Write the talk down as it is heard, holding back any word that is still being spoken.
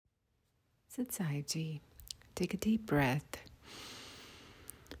Satsaji. Take a deep breath.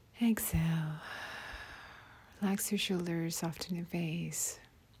 Exhale. Relax your shoulders, soften your face.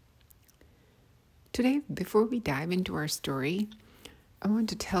 Today, before we dive into our story, I want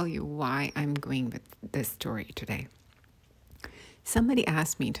to tell you why I'm going with this story today. Somebody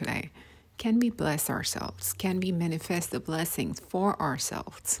asked me today, can we bless ourselves? Can we manifest the blessings for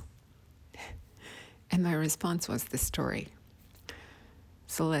ourselves? And my response was the story.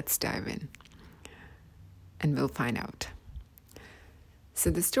 So let's dive in and we'll find out. So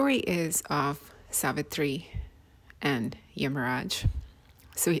the story is of Savitri and Yamaraj.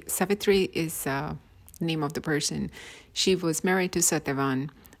 So Savitri is the name of the person. She was married to Satyavan,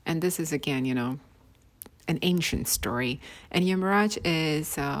 and this is again, an ancient story. And Yamaraj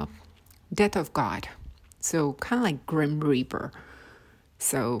is death of God. So kind of like Grim Reaper.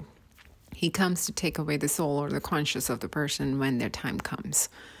 So he comes to take away the soul or the conscious of the person when their time comes.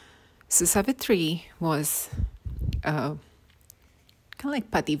 So Savitri was kind of like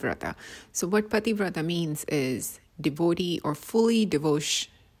Pativrata. So what Pativrata means is devotee or fully devoted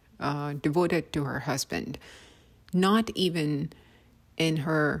to her husband. Not even in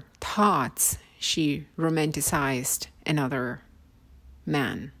her thoughts she romanticized another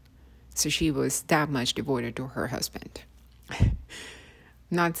man. So she was that much devoted to her husband.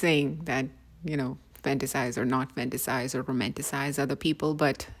 Not saying that, fantasize or not fantasize or romanticize other people,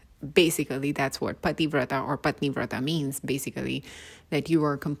 but basically that's what Pativrata or Patnivrata means, basically, that you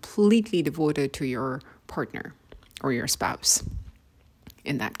are completely devoted to your partner or your spouse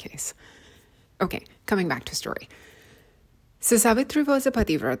in that case. Okay, coming back to story. So Savitri was a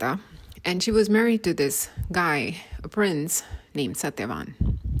Pativrata, and she was married to this guy, a prince named Satyavan.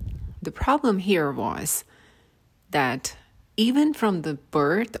 The problem here was that even from the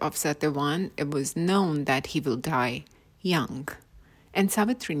birth of Satyavan, it was known that he will die young. And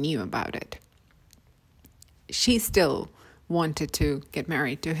Savitri knew about it. She still wanted to get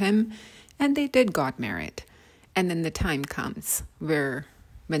married to him, and they did got married. And then the time comes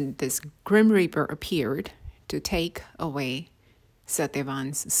when this Grim Reaper appeared to take away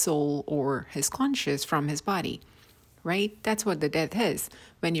Satyavan's soul or his conscious from his body, right? That's what the death is.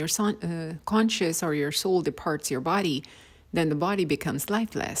 When your conscious or your soul departs your body, then the body becomes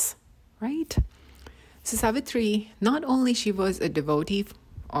lifeless, right? So Savitri, not only she was a devotee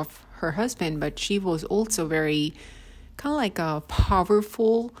of her husband, but she was also very kind of like a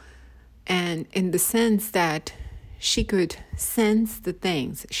powerful, and in the sense that she could sense the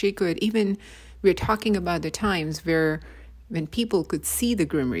things. She could even, we're talking about the times when people could see the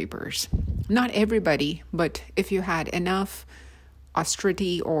Grim Reapers. Not everybody, but if you had enough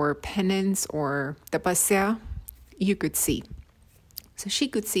austerity or penance or tapasya, you could see. So she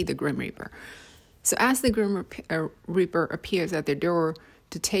could see the Grim Reaper. So as the Grim Reaper appears at the door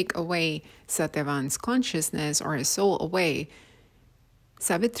to take away Satyavan's consciousness or his soul away,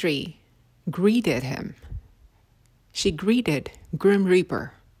 Savitri greeted him. She greeted Grim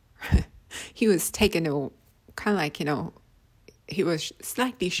Reaper. He was taken, kind of like, he was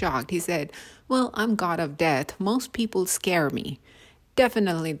slightly shocked. He said, well, I'm god of death. Most people scare me.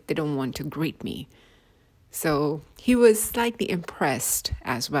 Definitely they don't want to greet me. So he was slightly impressed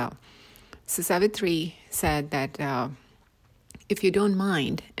as well. So Savitri said that if you don't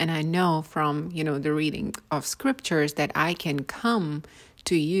mind, and I know from, the reading of scriptures that I can come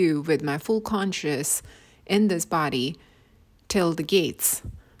to you with my full conscious in this body till the gates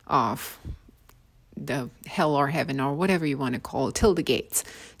of the hell or heaven or whatever you want to call it, till the gates.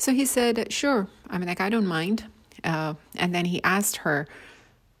 So he said, sure. I don't mind. And then he asked her,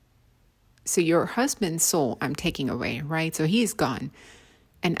 so your husband's soul I'm taking away, right? So he's gone.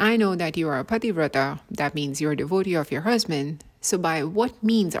 And I know that you are a Pativrata. That means you're a devotee of your husband. So by what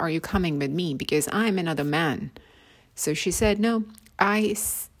means are you coming with me? Because I'm another man. So she said, no,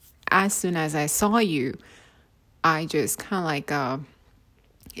 as soon as I saw you, I just kind of like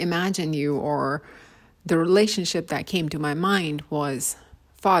imagine you, or the relationship that came to my mind was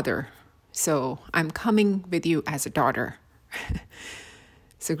father. So I'm coming with you as a daughter.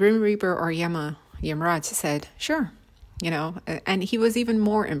 So Grim Reaper or Yamaraj said, sure. And he was even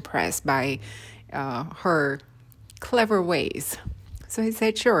more impressed by her clever ways. So he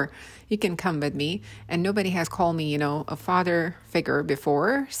said, sure, you can come with me. And nobody has called me, a father figure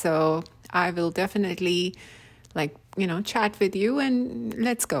before. So I will definitely chat with you and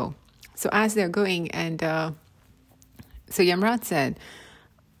let's go. So as they're going, and so Yamaraj said,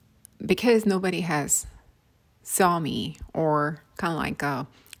 because nobody has saw me or kind of like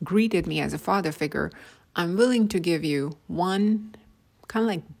greeted me as a father figure, I'm willing to give you one kind of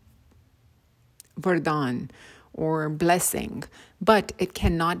like vardhan or blessing, but it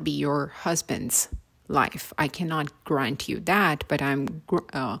cannot be your husband's life. I cannot grant you that, but I'm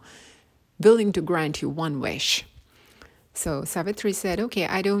willing to grant you one wish. So Savitri said, okay,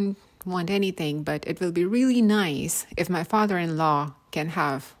 I don't want anything, but it will be really nice if my father-in-law can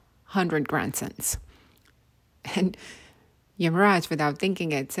have 100 grandsons. And Yamaraj, without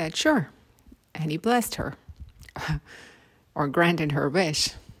thinking it, said, sure. And he blessed her or granted her wish.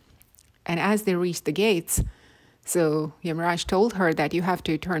 And as they reached the gates, so Yamaraj told her that you have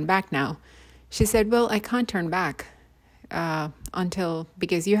to turn back now. She said, well, I can't turn back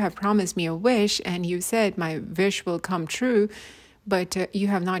because you have promised me a wish and you said my wish will come true, but you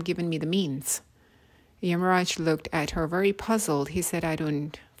have not given me the means. Yamaraj looked at her very puzzled. He said, I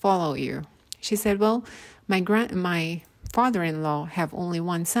don't follow you. She said, well, my father-in-law have only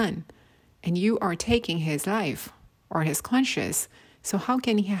one son, and you are taking his life or his conscience. So how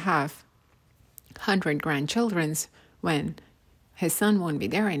can he have 100 grandchildren when his son won't be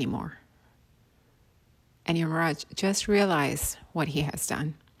there anymore? And Yamaraj just realized what he has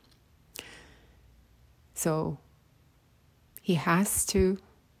done. So he has to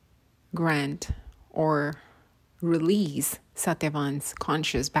grant or release Satyavan's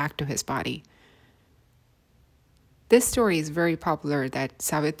conscience back to his body. This story is very popular that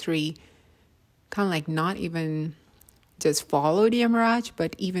Savitri kind of like not even just followed Yamaraj,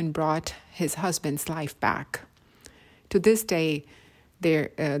 but even brought his husband's life back. To this day,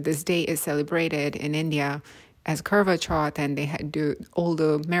 this day is celebrated in India as Karva Chauth, and all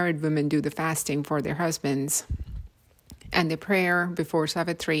the married women do the fasting for their husbands and the prayer before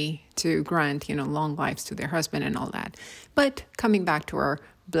Savitri to grant, long lives to their husband and all that. But coming back to our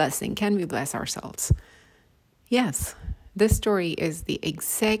blessing, can we bless ourselves? Yes, this story is the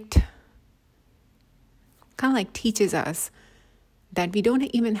exact, kind of like teaches us that we don't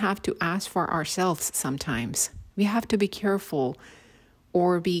even have to ask for ourselves sometimes. We have to be careful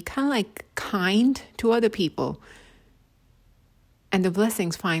or be kind of like kind to other people, and the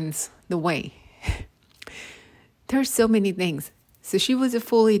blessings finds the way. There's so many things. So she was a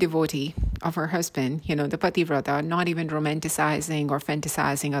fully devotee of her husband, the Pativrata, not even romanticizing or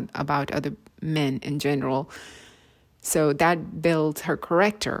fantasizing about other men in general. So that built her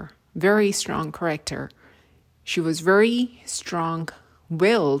character, very strong character. She was very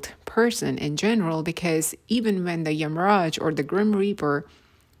strong-willed person in general, because even when the Yamaraj or the Grim Reaper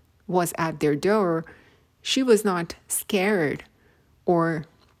was at their door, she was not scared or,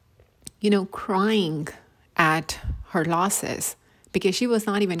 crying at her losses, because she was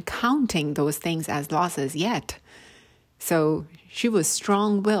not even counting those things as losses yet. So she was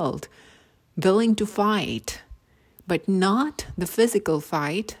strong-willed, willing to fight, but not the physical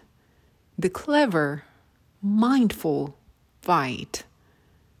fight, the clever, mindful fight.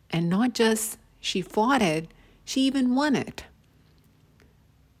 And not just she fought it, she even won it.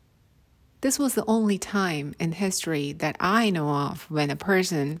 This was the only time in history that I know of when a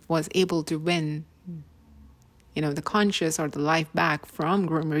person was able to win, the conscience or the life back from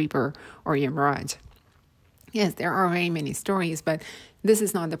Grim Reaper or Yamaraj. Yes, there are very many stories, but this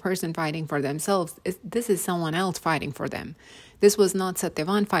is not the person fighting for themselves. This is someone else fighting for them. This was not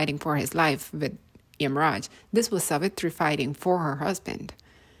Satyavan fighting for his life with Yamaraj. This was Savitri fighting for her husband.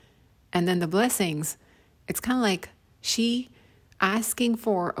 And then the blessings, it's kind of like she asking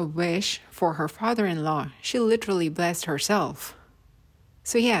for a wish for her father-in-law. She literally blessed herself.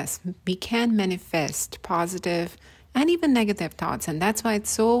 So yes, we can manifest positive and even negative thoughts. And that's why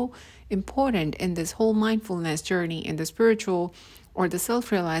it's so important in this whole mindfulness journey, in the spiritual or the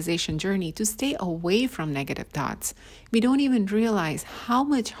self-realization journey, to stay away from negative thoughts. We don't even realize how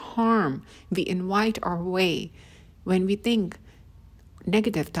much harm we invite our way when we think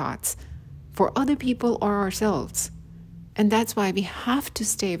negative thoughts for other people or ourselves. And that's why we have to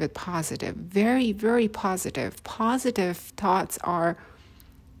stay with positive, very, very positive. Positive thoughts are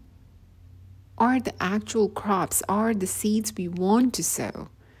the actual crops, are the seeds we want to sow,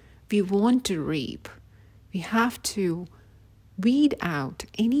 we want to reap. We have to weed out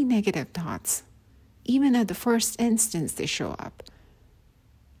any negative thoughts, even at the first instance they show up.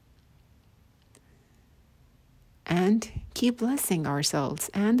 And keep blessing ourselves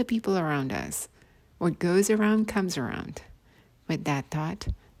and the people around us. What goes around comes around. With that thought,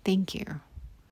 thank you.